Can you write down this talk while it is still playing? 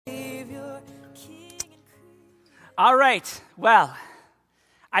All right, well,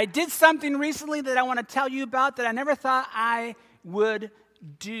 I did something recently that I want to tell you about that I never thought I would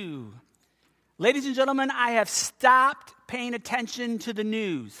do. Ladies and gentlemen, I have stopped paying attention to the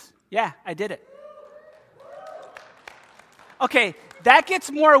news. Yeah, I did it. Okay, that gets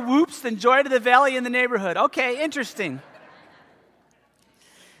more whoops than Joy to the Valley in the neighborhood. Okay, interesting.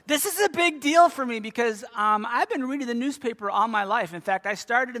 This is a big deal for me because I've been reading the newspaper all my life. In fact, I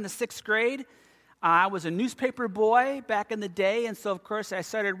started in the 6th grade. I was a newspaper boy back in the day, and so, of course, I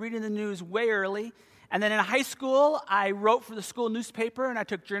started reading the news way early. And then in high school, I wrote for the school newspaper, and I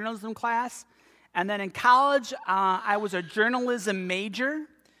took journalism class. And then in college, I was a journalism major,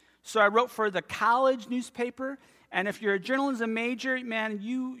 so I wrote for the college newspaper. And if you're a journalism major, man,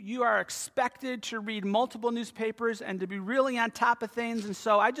 you are expected to read multiple newspapers and to be really on top of things. And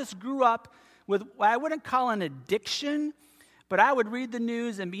so I just grew up with what I wouldn't call an addiction, but I would read the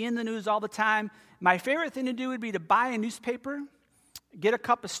news and be in the news all the time. My favorite thing to do would be to buy a newspaper, get a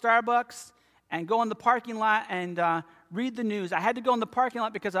cup of Starbucks, and go in the parking lot and read the news. I had to go in the parking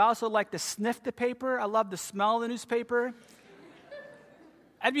lot because I also like to sniff the paper. I love the smell of the newspaper.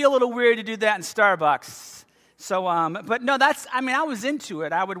 It'd be a little weird to do that in Starbucks. So, but no, I was into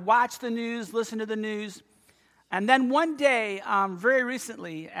it. I would watch the news, listen to the news. And then one day, very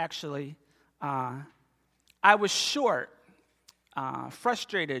recently, actually, I was short,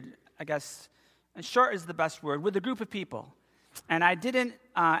 frustrated, I guess, and short is the best word, with a group of people. And I didn't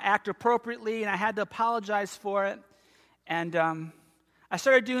act appropriately, and I had to apologize for it. And I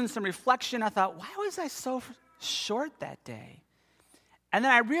started doing some reflection. I thought, why was I so short that day? And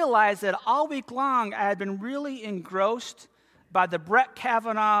then I realized that all week long, I had been really engrossed by the Brett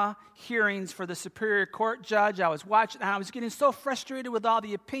Kavanaugh hearings for the Superior Court judge. I was watching, and I was getting so frustrated with all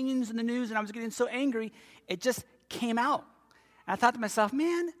the opinions in the news, and I was getting so angry, it just came out. And I thought to myself,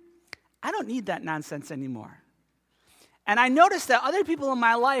 man, I don't need that nonsense anymore. And I noticed that other people in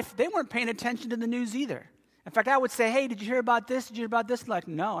my life, they weren't paying attention to the news either. In fact, I would say, hey, did you hear about this? Did you hear about this? Like,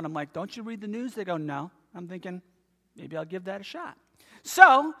 no. And I'm like, don't you read the news? They go, no. I'm thinking, maybe I'll give that a shot.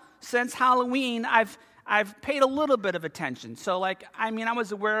 So, since Halloween, I've paid a little bit of attention. So, I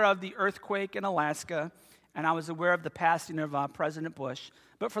was aware of the earthquake in Alaska, and I was aware of the passing of President Bush.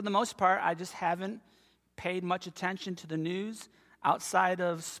 But for the most part, I just haven't paid much attention to the news outside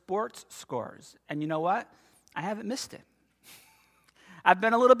of sports scores. And you know what? I haven't missed it. I've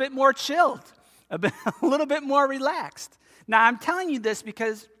been a little bit more chilled. I've been a little bit more relaxed. Now, I'm telling you this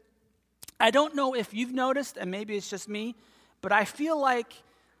because I don't know if you've noticed, and maybe it's just me, but I feel like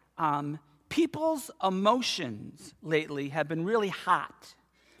people's emotions lately have been really hot.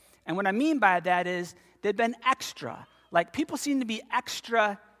 And what I mean by that is they've been extra. Like, people seem to be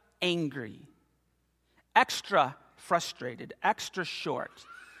extra angry, extra frustrated, extra short.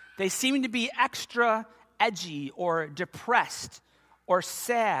 They seem to be extra edgy or depressed or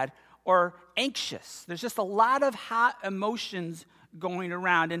sad or anxious. There's just a lot of hot emotions going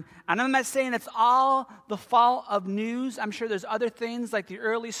around. And I'm not saying it's all the fault of news. I'm sure there's other things like the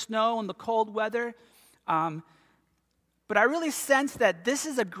early snow and the cold weather. But I really sense that this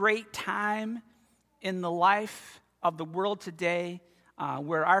is a great time in the life of the world today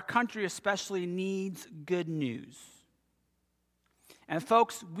where our country especially needs good news. And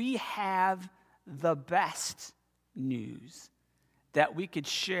folks, we have the best news that we could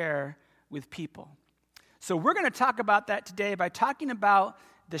share with people. So we're going to talk about that today by talking about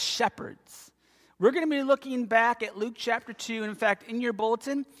the shepherds. We're going to be looking back at Luke chapter 2. In fact, in your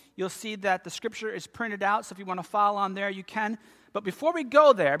bulletin, you'll see that the scripture is printed out. So if you want to follow on there, you can. But before we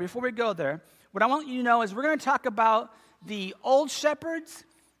go there, what I want you to know is we're going to talk about the old shepherds,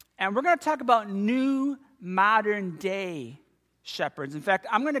 and we're going to talk about new modern day shepherds. In fact,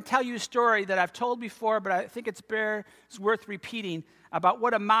 I'm going to tell you a story that I've told before, but I think it's worth repeating about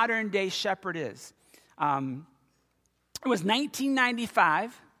what a modern day shepherd is. It was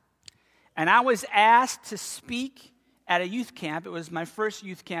 1995, and I was asked to speak at a youth camp. It was my first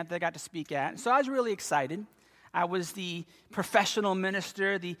youth camp that I got to speak at, so I was really excited. I was the professional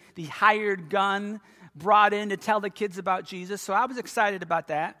minister, the hired gun brought in to tell the kids about Jesus, so I was excited about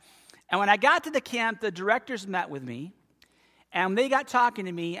that. And when I got to the camp, the directors met with me, and they got talking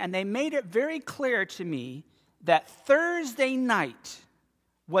to me, and they made it very clear to me that Thursday night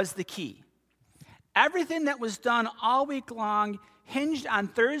was the key. Everything that was done all week long hinged on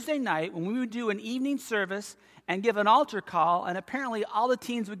Thursday night when we would do an evening service and give an altar call, and apparently all the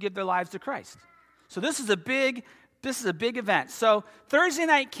teens would give their lives to Christ. So this is a big event. So Thursday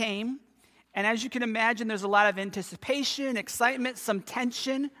night came, and as you can imagine, there's a lot of anticipation, excitement, some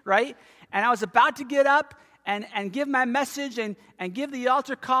tension, right? And I was about to get up and give my message and give the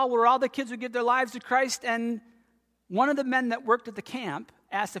altar call where all the kids would give their lives to Christ, and one of the men that worked at the camp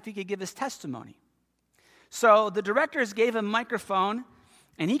asked if he could give his testimony. So the directors gave him a microphone,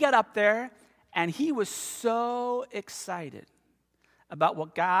 and he got up there, and he was so excited about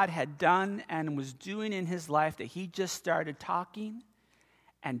what God had done and was doing in his life that he just started talking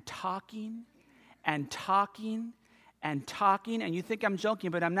and talking and talking and talking. And you think I'm joking,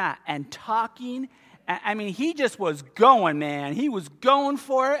 but I'm not. And talking. I mean, he just was going, man. He was going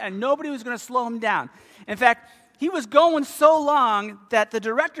for it, and nobody was going to slow him down. In fact, he was going so long that the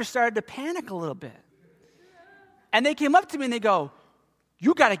director started to panic a little bit. And they came up to me and they go,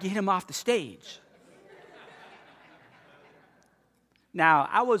 "You got to get him off the stage." Now,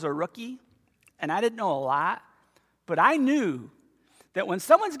 I was a rookie, and I didn't know a lot, but I knew that when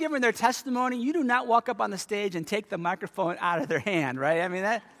someone's giving their testimony, you do not walk up on the stage and take the microphone out of their hand, right? I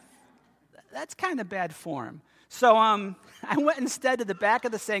mean, that's kind of bad form. So I went instead to the back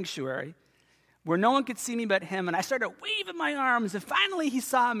of the sanctuary where no one could see me but him, and I started waving my arms, and finally he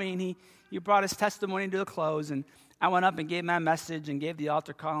saw me, and he brought his testimony to a close, and I went up and gave my message and gave the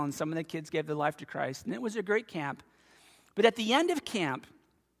altar call, and some of the kids gave their life to Christ, and it was a great camp. But at the end of camp,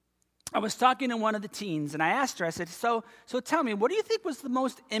 I was talking to one of the teens, and I asked her, I said, so tell me, what do you think was the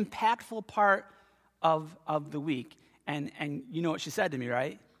most impactful part of the week? And you know what she said to me,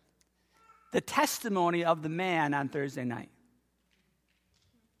 right? The testimony of the man on Thursday night.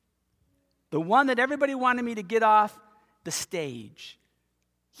 The one that everybody wanted me to get off the stage.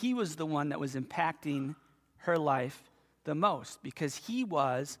 He was the one that was impacting her life the most because he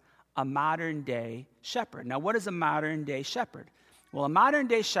was a modern-day shepherd. Now, what is a modern-day shepherd? Well, a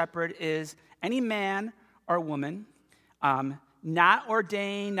modern-day shepherd is any man or woman, not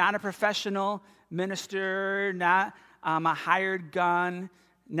ordained, not a professional minister, not a hired gun,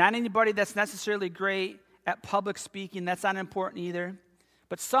 not anybody that's necessarily great at public speaking. That's not important either.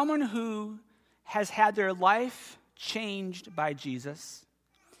 But someone who has had their life changed by Jesus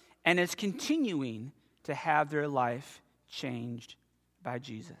and is continuing to have their life changed by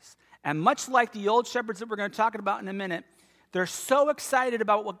Jesus. And much like the old shepherds that we're going to talk about in a minute, they're so excited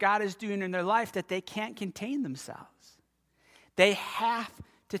about what God is doing in their life that they can't contain themselves. They have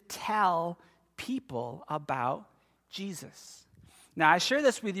to tell people about Jesus. Now, I share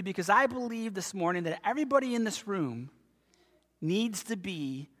this with you because I believe this morning that everybody in this room needs to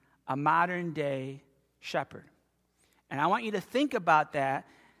be a modern-day shepherd. And I want you to think about that,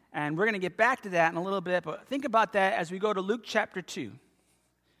 and we're going to get back to that in a little bit, but think about that as we go to Luke chapter 2.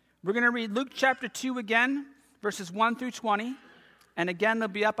 We're going to read Luke chapter 2 again, verses 1 through 20. And again, they'll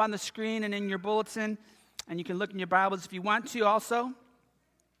be up on the screen and in your bulletin, and you can look in your Bibles if you want to also.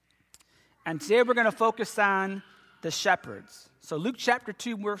 And today we're going to focus on the shepherds. So Luke chapter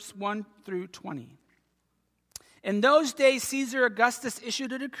 2, verse 1 through 20. In those days, Caesar Augustus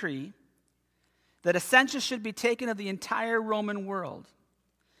issued a decree that a census should be taken of the entire Roman world.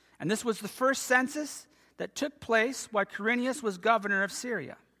 And this was the first census that took place while Quirinius was governor of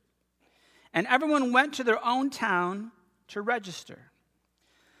Syria. And everyone went to their own town to register.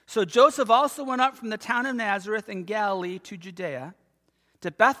 So Joseph also went up from the town of Nazareth in Galilee to Judea, to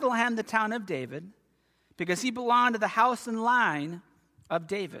Bethlehem, the town of David, because he belonged to the house and line of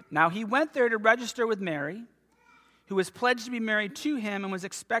David. Now he went there to register with Mary, who was pledged to be married to him and was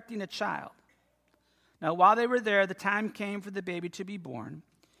expecting a child. Now while they were there, the time came for the baby to be born,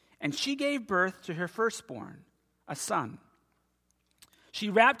 and she gave birth to her firstborn, a son. She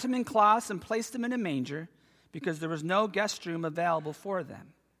wrapped him in cloths and placed him in a manger because there was no guest room available for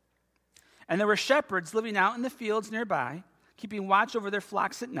them. And there were shepherds living out in the fields nearby, keeping watch over their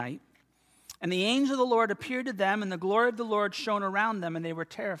flocks at night. And the angel of the Lord appeared to them, and the glory of the Lord shone around them, and they were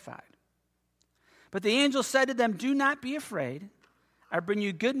terrified. But the angel said to them, "Do not be afraid. I bring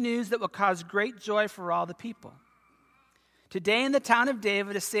you good news that will cause great joy for all the people. Today in the town of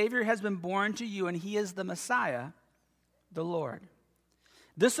David, a Savior has been born to you, and he is the Messiah, the Lord.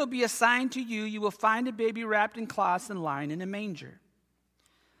 This will be a sign to you. You will find a baby wrapped in cloths and lying in a manger."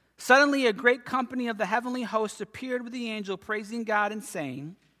 Suddenly a great company of the heavenly hosts appeared with the angel, praising God and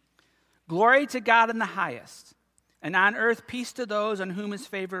saying, "Glory to God in the highest, and on earth peace to those on whom his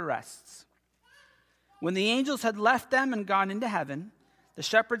favor rests." When the angels had left them and gone into heaven, the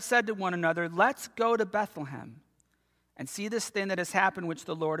shepherds said to one another, "Let's go to Bethlehem and see this thing that has happened, which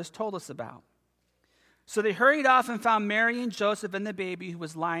the Lord has told us about." So they hurried off and found Mary and Joseph and the baby who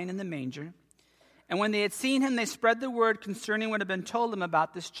was lying in the manger. And when they had seen him, they spread the word concerning what had been told them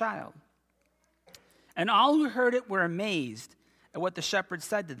about this child. And all who heard it were amazed at what the shepherds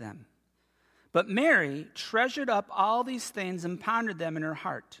said to them. But Mary treasured up all these things and pondered them in her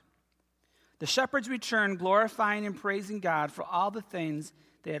heart. The shepherds returned, glorifying and praising God for all the things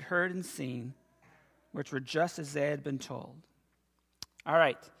they had heard and seen, which were just as they had been told. All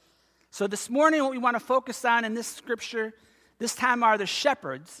right. So this morning, what we want to focus on in this scripture, this time are the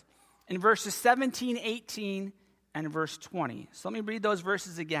shepherds in verses 17, 18, and verse 20. So let me read those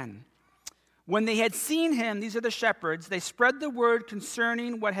verses again. When they had seen him, these are the shepherds, they spread the word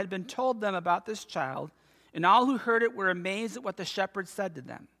concerning what had been told them about this child, and all who heard it were amazed at what the shepherds said to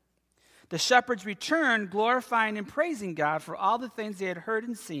them. The shepherds returned, glorifying and praising God for all the things they had heard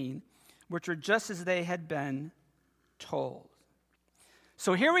and seen, which were just as they had been told.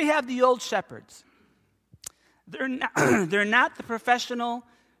 So here we have the old shepherds. They're not the professional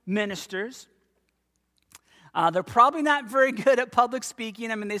ministers. They're probably not very good at public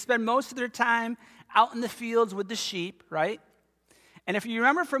speaking. I mean, they spend most of their time out in the fields with the sheep, right? And if you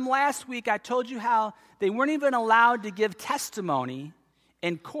remember from last week, I told you how they weren't even allowed to give testimony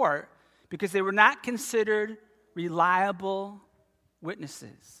in court because they were not considered reliable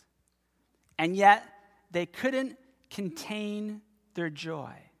witnesses. And yet, they couldn't contain their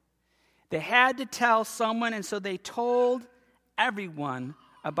joy. They had to tell someone, and so they told everyone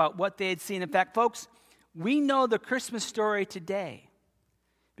about what they had seen. In fact, folks, we know the Christmas story today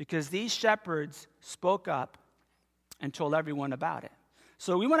because these shepherds spoke up and told everyone about it.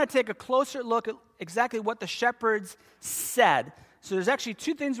 So we want to take a closer look at exactly what the shepherds said. So there's actually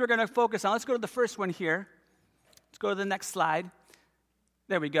two things we're going to focus on. Let's go to the first one here. Let's go to the next slide.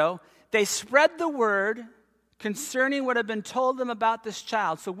 There we go. They spread the word concerning what had been told them about this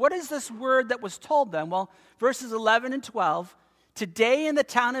child. So what is this word that was told them? Well, verses 11 and 12, today in the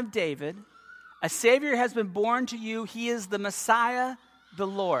town of David, a Savior has been born to you. He is the Messiah, the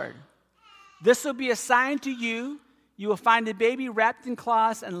Lord. This will be a sign to you. You will find a baby wrapped in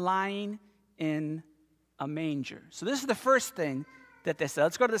cloths and lying in a manger. So this is the first thing that they said.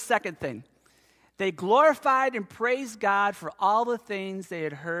 Let's go to the second thing. They glorified and praised God for all the things they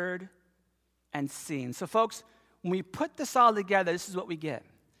had heard and seen. So folks, when we put this all together, this is what we get.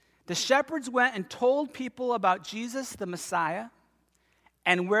 The shepherds went and told people about Jesus, the Messiah,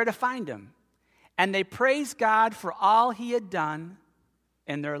 and where to find him. And they praised God for all he had done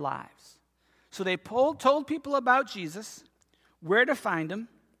in their lives. So they told people about Jesus, where to find him,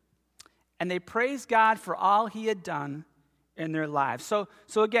 and they praised God for all he had done in their lives. So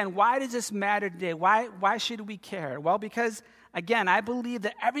again, why does this matter today? Why should we care? Well, because, again, I believe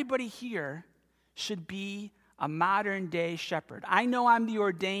that everybody here should be a modern-day shepherd. I know I'm the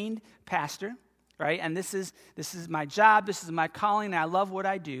ordained pastor, right? And this is my job, this is my calling, and I love what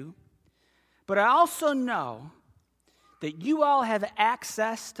I do. But I also know that you all have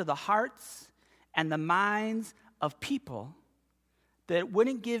access to the hearts and the minds of people that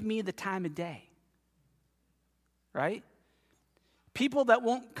wouldn't give me the time of day, right? People that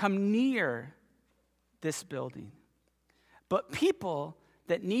won't come near this building, but people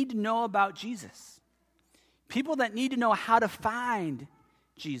that need to know about Jesus, people that need to know how to find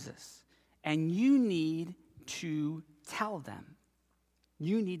Jesus, and you need to tell them.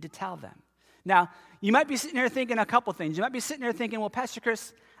 You need to tell them. Now, you might be sitting there thinking a couple things. You might be sitting there thinking, well, Pastor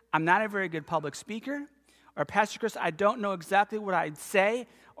Chris, I'm not a very good public speaker. Or, Pastor Chris, I don't know exactly what I'd say.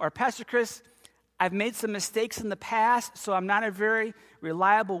 Or, Pastor Chris, I've made some mistakes in the past, so I'm not a very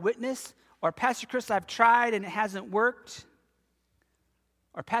reliable witness. Or, Pastor Chris, I've tried and it hasn't worked.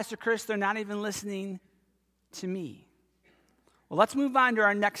 Or, Pastor Chris, they're not even listening to me. Well, let's move on to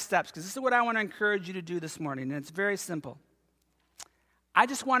our next steps, because this is what I want to encourage you to do this morning, and it's very simple. I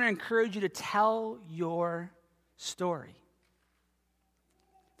just want to encourage you to tell your story.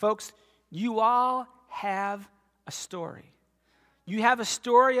 Folks, you all have a story. You have a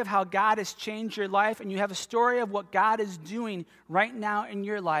story of how God has changed your life, and you have a story of what God is doing right now in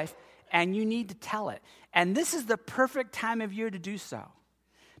your life, and you need to tell it. And this is the perfect time of year to do so,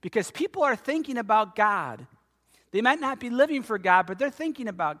 because people are thinking about God. They might not be living for God, but they're thinking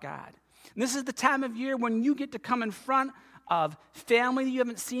about God. And this is the time of year when you get to come in front of family you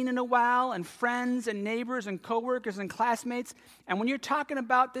haven't seen in a while, and friends and neighbors and coworkers and classmates. And when you're talking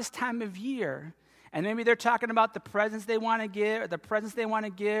about this time of year, and maybe they're talking about the presents they want to give, or the presents they want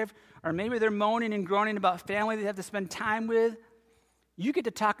to give, or maybe they're moaning and groaning about family they have to spend time with, you get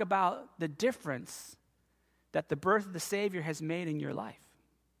to talk about the difference that the birth of the Savior has made in your life.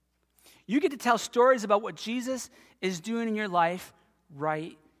 You get to tell stories about what Jesus is doing in your life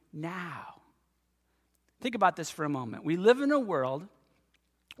right now. Think about this for a moment. We live in a world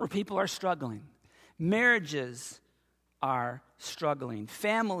where people are struggling. Marriages are struggling.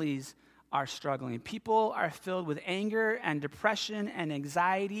 Families are struggling. People are filled with anger and depression and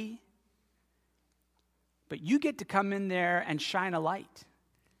anxiety. But you get to come in there and shine a light.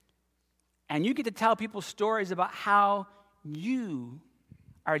 And you get to tell people stories about how you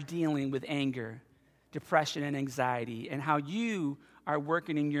are dealing with anger, depression and anxiety, and how you are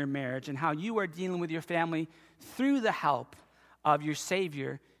working in your marriage, and how you are dealing with your family through the help of your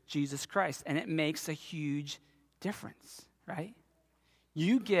Savior, Jesus Christ. And it makes a huge difference, right?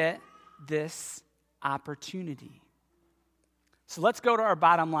 You get this opportunity. So let's go to our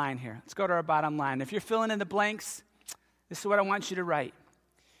bottom line here. Let's go to our bottom line. If you're filling in the blanks, this is what I want you to write.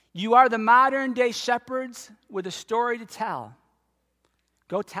 You are the modern day shepherds with a story to tell.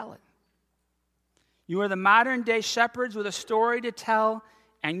 Go tell it. You are the modern day shepherds with a story to tell,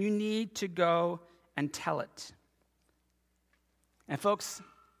 and you need to go and tell it. And folks,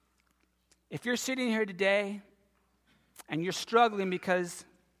 if you're sitting here today and you're struggling because,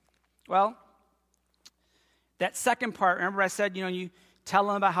 well, that second part, remember I said, you tell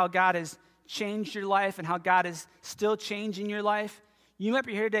them about how God has changed your life and how God is still changing your life. You might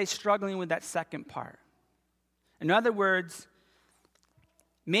be here today struggling with that second part. In other words,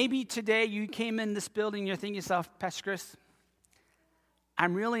 maybe today you came in this building and you're thinking to yourself, Pastor Chris,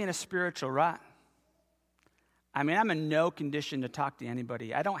 I'm really in a spiritual rut. I'm in no condition to talk to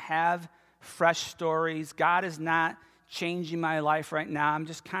anybody. I don't have fresh stories. God is not changing my life right now. I'm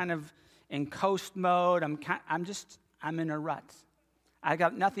just kind of in coast mode. I'm in a rut. I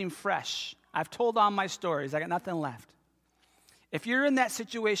got nothing fresh. I've told all my stories. I got nothing left. If you're in that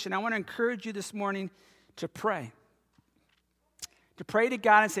situation, I want to encourage you this morning to pray. To pray to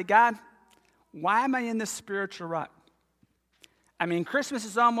God and say, God, why am I in this spiritual rut? Christmas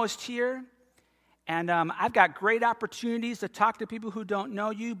is almost here, and I've got great opportunities to talk to people who don't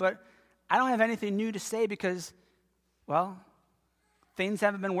know you, but I don't have anything new to say because, well, things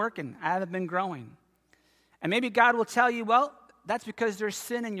haven't been working. I haven't been growing. And maybe God will tell you, well, that's because there's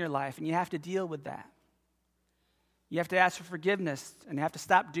sin in your life, and you have to deal with that. You have to ask for forgiveness, and you have to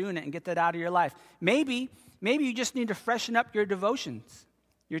stop doing it and get that out of your life. Maybe you just need to freshen up your devotions,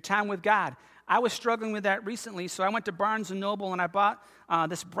 your time with God. I was struggling with that recently, so I went to Barnes & Noble, and I bought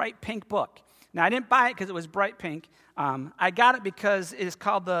this bright pink book. Now, I didn't buy it because it was bright pink. I got it because it is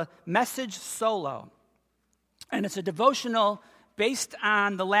called the Message Solo, and it's a devotional based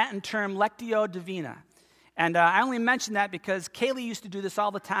on the Latin term Lectio Divina. And I only mention that because Kaylee used to do this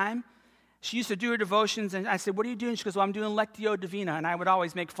all the time. She used to do her devotions, and I said, what are you doing? She goes, well, I'm doing Lectio Divina. And I would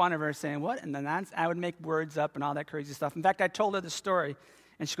always make fun of her, saying, what? And then I would make words up and all that crazy stuff. In fact, I told her the story,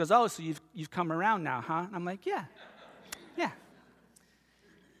 and she goes, oh, so you've come around now, huh? And I'm like, yeah.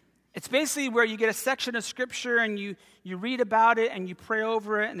 It's basically where you get a section of Scripture, and you read about it, and you pray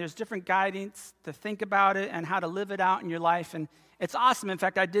over it, and there's different guidance to think about it and how to live it out in your life. And it's awesome. In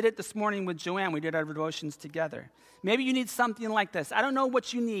fact, I did it this morning with Joanne. We did our devotions together. Maybe you need something like this. I don't know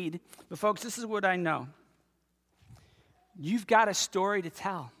what you need, but folks, this is what I know. You've got a story to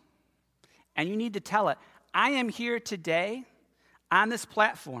tell, and you need to tell it. I am here today on this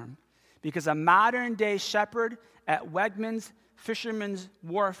platform because a modern-day shepherd at Wegmans Fisherman's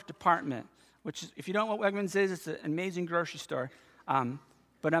Wharf Department, which is, if you don't know what Wegmans is, it's an amazing grocery store.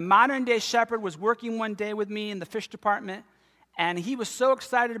 But a modern-day shepherd was working one day with me in the fish department, and he was so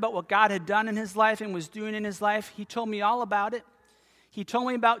excited about what God had done in his life and was doing in his life. He told me all about it. He told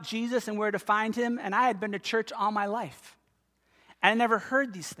me about Jesus and where to find him, and I had been to church all my life. I never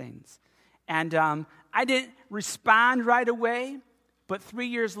heard these things. And I didn't respond right away, but 3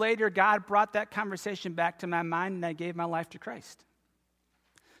 years later, God brought that conversation back to my mind, and I gave my life to Christ.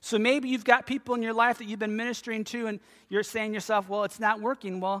 So maybe you've got people in your life that you've been ministering to, and you're saying to yourself, well, it's not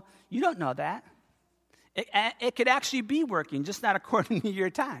working. Well, you don't know that. It could actually be working, just not according to your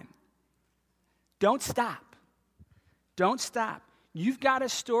time. Don't stop. Don't stop. You've got a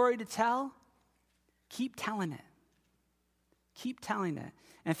story to tell. Keep telling it. Keep telling it.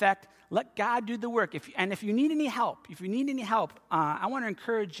 In fact, let God do the work. If you need any help, I want to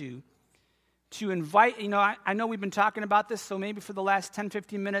encourage you to invite, I know we've been talking about this, so maybe for the last 10,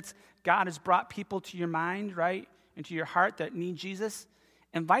 15 minutes, God has brought people to your mind, right, and to your heart that need Jesus.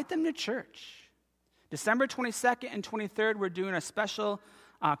 Invite them to church. December 22nd and 23rd, we're doing a special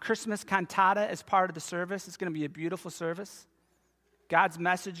Christmas cantata as part of the service. It's going to be a beautiful service. God's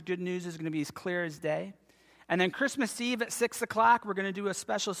message, good news, is going to be as clear as day. And then Christmas Eve at 6 o'clock, we're going to do a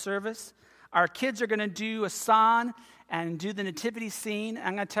special service. Our kids are going to do a song and do the nativity scene.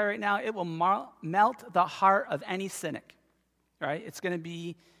 I'm going to tell you right now, it will melt the heart of any cynic. Right? It's going to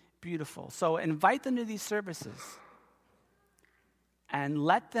be beautiful. So invite them to these services and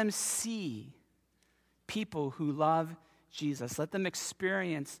let them see people who love Jesus. Let them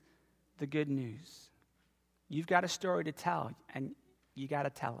experience the good news. You've got a story to tell, and you got to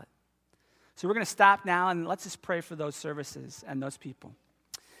tell it. So we're going to stop now, and let's just pray for those services and those people.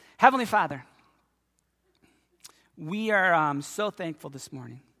 Heavenly Father, we are so thankful this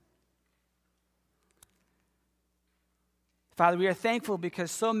morning. Father, we are thankful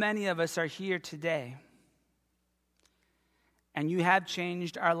because so many of us are here today, and you have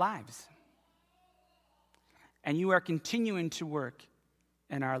changed our lives. And you are continuing to work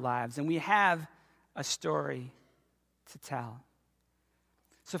in our lives, and we have a story to tell.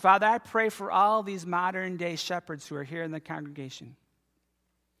 So, Father, I pray for all these modern-day shepherds who are here in the congregation,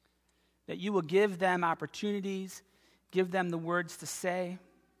 that you will give them opportunities, give them the words to say,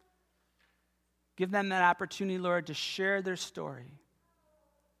 give them that opportunity, Lord, to share their story,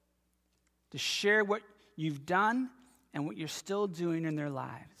 to share what you've done and what you're still doing in their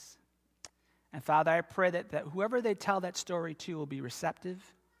lives. And Father, I pray that whoever they tell that story to will be receptive,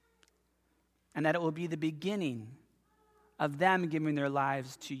 and that it will be the beginning of them giving their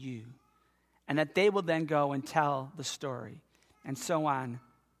lives to you, and that they will then go and tell the story, and so on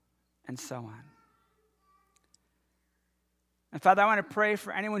and so on. And Father, I want to pray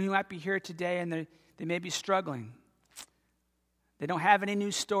for anyone who might be here today and they may be struggling. They don't have any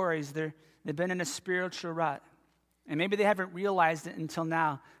new stories. They've been in a spiritual rut. And maybe they haven't realized it until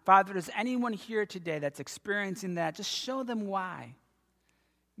now. Father, is anyone here today that's experiencing that? Just show them why.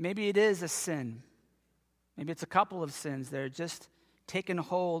 Maybe it is a sin. Maybe it's a couple of sins that are just taking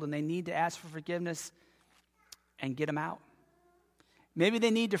hold and they need to ask for forgiveness and get them out. Maybe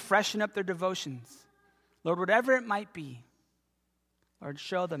they need to freshen up their devotions. Lord, whatever it might be, Lord,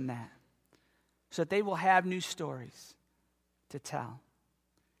 show them that so that they will have new stories to tell.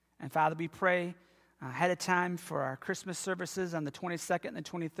 And Father, we pray ahead of time for our Christmas services on the 22nd and the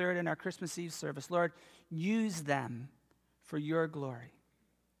 23rd and our Christmas Eve service. Lord, use them for your glory.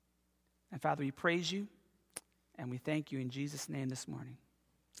 And Father, we praise you and we thank you in Jesus' name this morning.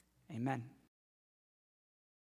 Amen.